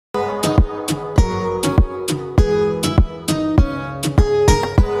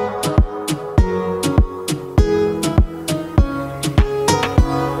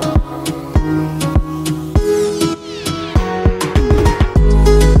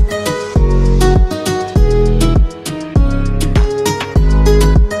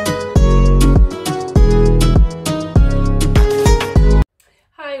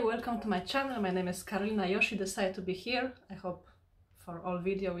Miss Karolina Yoshi decided to be here. I hope for all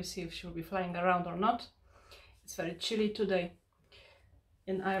video we see if she'll be flying around or not. It's very chilly today.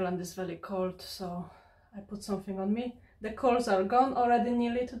 In Ireland it's very cold, so I put something on me. The colds are gone already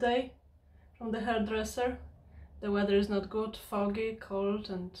nearly today from the hairdresser. The weather is not good, foggy,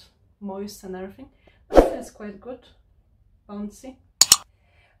 cold and moist and everything. But it's quite good, bouncy.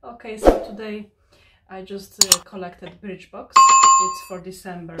 Okay, so today I just collected Birchbox. It's for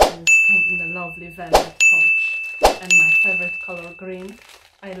December and it came in a lovely velvet pouch. And my favorite color, green.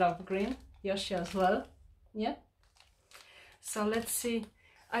 I love green. Yoshi as well. Yeah? So let's see.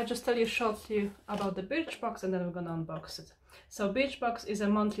 I just tell you shortly about the Birchbox and then we're gonna unbox it. So Birchbox is a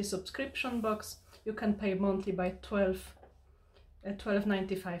monthly subscription box. You can pay monthly by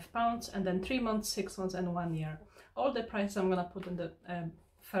 £12.95 and then 3 months, 6 months and 1 year. All the prices I'm gonna put in the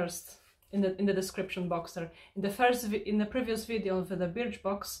in the description box there. In the previous video for the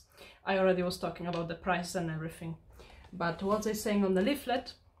Birchbox, I already was talking about the price and everything. But what they're saying on the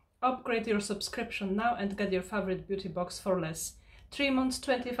leaflet, upgrade your subscription now and get your favorite beauty box for less. 3 months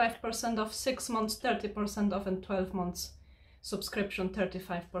 25% off, 6 months 30% off and 12 months subscription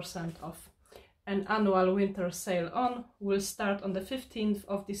 35% off. An annual winter sale will start on the 15th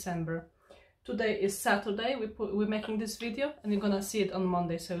of December. Today is Saturday, we're making this video and you're gonna see it on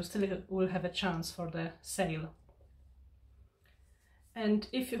Monday, so you still will have a chance for the sale. And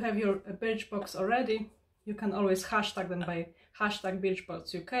if you have your Birchbox already, you can always hashtag them by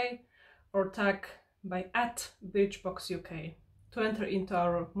 #BirchboxUK or tag by @BirchboxUK to enter into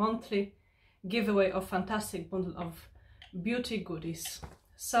our monthly giveaway of fantastic bundle of beauty goodies.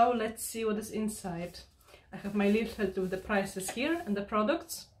 So let's see what is inside. I have my leaflet with the prices here and the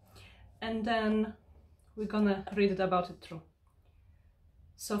products. And then we're gonna read it about it through.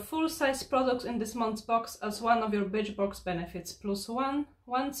 So full-size products in this month's box as one of your Birchbox benefits, plus one.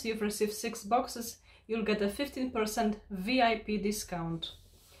 Once you've received 6 boxes, you'll get a 15% VIP discount.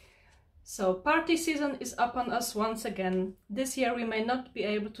 So party season is upon us once again. This year we may not be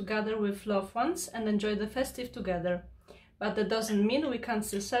able to gather with loved ones and enjoy the festive together, but that doesn't mean we can't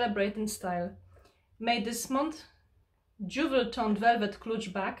still celebrate in style. May this month jewel-toned velvet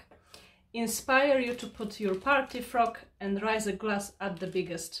clutch bag inspire you to put your party frock and raise a glass at the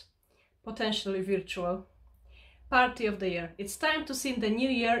biggest, potentially virtual, party of the year. It's time to see the new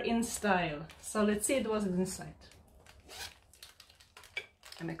year in style. So let's see what's inside.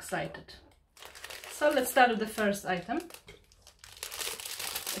 I'm excited. So let's start with the first item.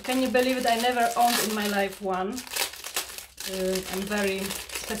 Can you believe it? I never owned in my life one. I'm very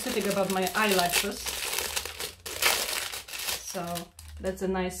specific about my eyelashes. So that's a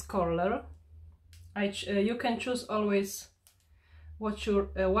nice color. You can choose always what your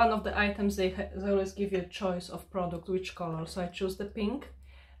one of the items they always give you a choice of product, which color. So I choose the pink,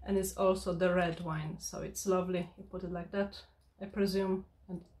 and it's also the red wine. So it's lovely. You put it like that, I presume,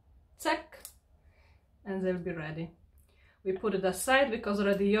 and check, and they'll be ready. We put it aside because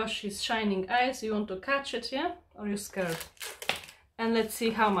already Yoshi's shining eyes. You want to catch it, yeah? Or you're scared? And let's see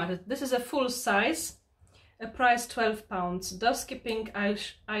how much. This is a full size. A price £12. Dusky pink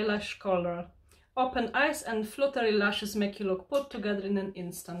eyelash color. Open eyes and fluttery lashes make you look put together in an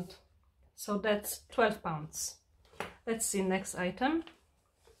instant. So that's £12. Let's see next item.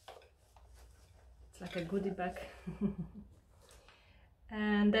 It's like a goodie bag.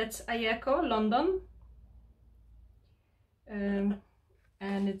 And that's Ayeko, London. And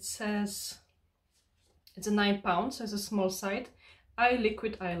it says it's a £9, so it's a small side. Eye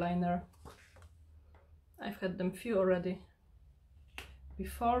liquid eyeliner. I've had them few already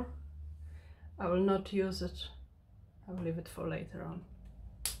before. I will not use it. I will leave it for later on.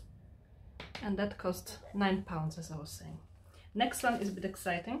 And that cost £9, as I was saying. Next one is a bit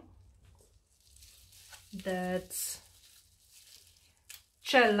exciting. That's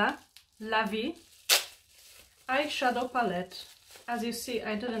Cella La Vie eyeshadow palette. As you see,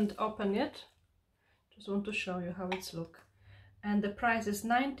 I didn't open it. Just want to show you how it's look. And the price is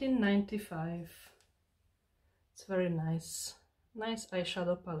 £19.95. It's very nice. Nice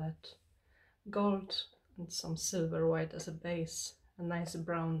eyeshadow palette. Gold and some silver white as a base. And nice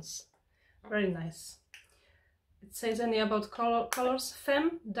browns. Very nice. It says any about colors.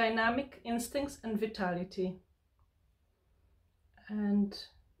 Femme, dynamic, instincts and vitality. And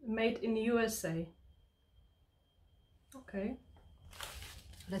made in USA. Okay.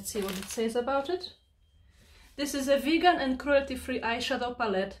 Let's see what it says about it. This is a vegan and cruelty-free eyeshadow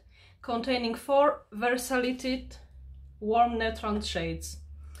palette containing 4 versatile warm neutral shades.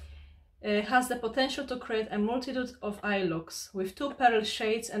 It has the potential to create a multitude of eye looks. With 2 pearl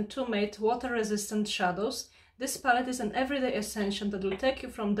shades and 2 matte water-resistant shadows, This palette is an everyday essential that will take you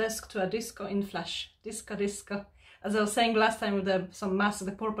from desk to a disco in flash. Disco, disco. As I was saying last time with some mask,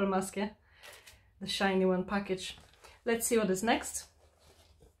 the purple mask, yeah? The shiny one package. Let's see what is next.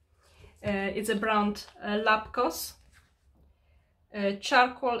 It's a brand Lapcos.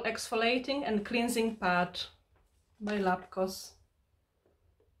 Charcoal exfoliating and cleansing pad by Lapcos.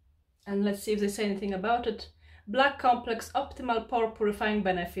 And let's see if they say anything about it. Black complex optimal pore purifying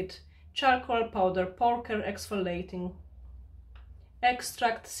benefit. Charcoal powder pore care exfoliating.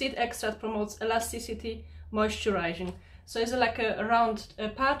 Extract, seed extract promotes elasticity, moisturizing. So it's like a round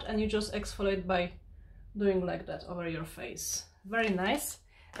pad and you just exfoliate by doing like that over your face. Very nice.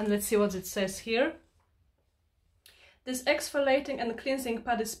 And let's see what it says here. This exfoliating and cleansing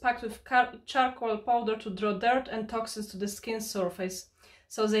pad is packed with charcoal powder to draw dirt and toxins to the skin surface,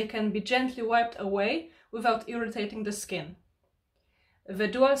 so they can be gently wiped away without irritating the skin. The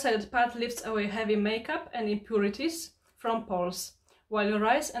dual-sided pad lifts away heavy makeup and impurities from pores, while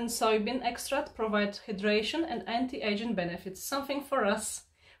rice and soybean extract provide hydration and anti-aging benefits. Something for us,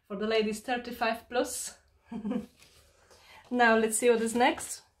 for the ladies 35 plus. Now let's see what is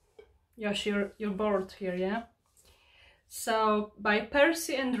next. Yoshi, you're bored here, yeah? So, by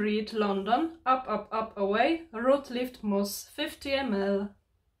Percy and Reed, London, up, up, up, away, root lift mousse, 50 ml.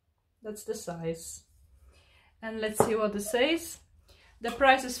 That's the size. And let's see what it says. The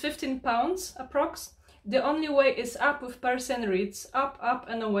price is £15 approx. The only way is up with Percy and Reed's up, up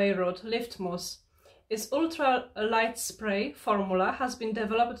and away root lift mousse. Its ultra light spray formula has been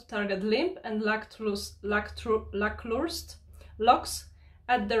developed to target limp and lackluster locks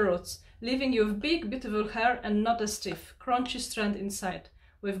at the roots, leaving you with big, beautiful hair and not a stiff, crunchy strand inside.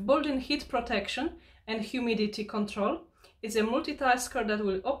 With built-in heat protection and humidity control, it's a multitasker that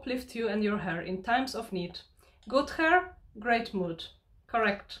will uplift you and your hair in times of need. Good hair, great mood.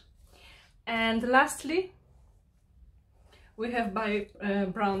 Correct. And lastly, we have by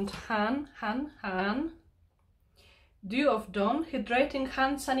brand Han Dew of Dawn Hydrating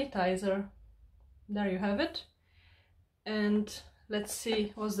Hand Sanitizer. There you have it. And let's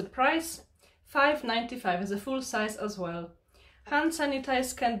see, what's the price? £5.95 is a full size as well. Hand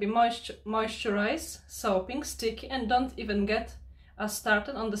sanitize can be moisturized, soaping, sticky, and don't even get us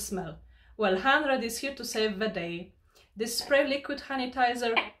started on the smell. Well, Hand Red is here to save the day. This spray liquid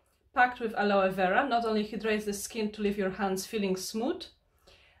sanitizer packed with aloe vera not only hydrates the skin to leave your hands feeling smooth,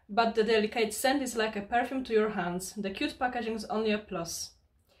 but the delicate scent is like a perfume to your hands. The cute packaging is only a plus.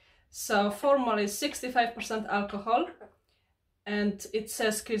 So formula is 65% alcohol, and it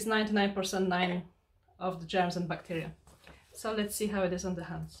says kills 99% of the germs and bacteria. So let's see how it is on the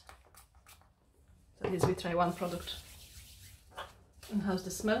hands. So at least we try one product. And how's the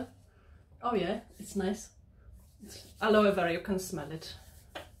smell? Oh yeah, it's nice. It's aloe vera, you can smell it.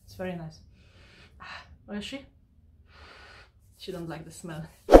 It's very nice. Where is she? She don't like the smell.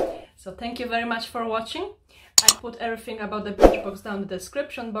 So thank you very much for watching. I put everything about the Birchbox down in the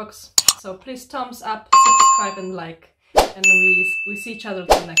description box. So please thumbs up, subscribe and like. And we see each other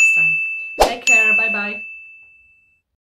till next time. Take care, bye bye.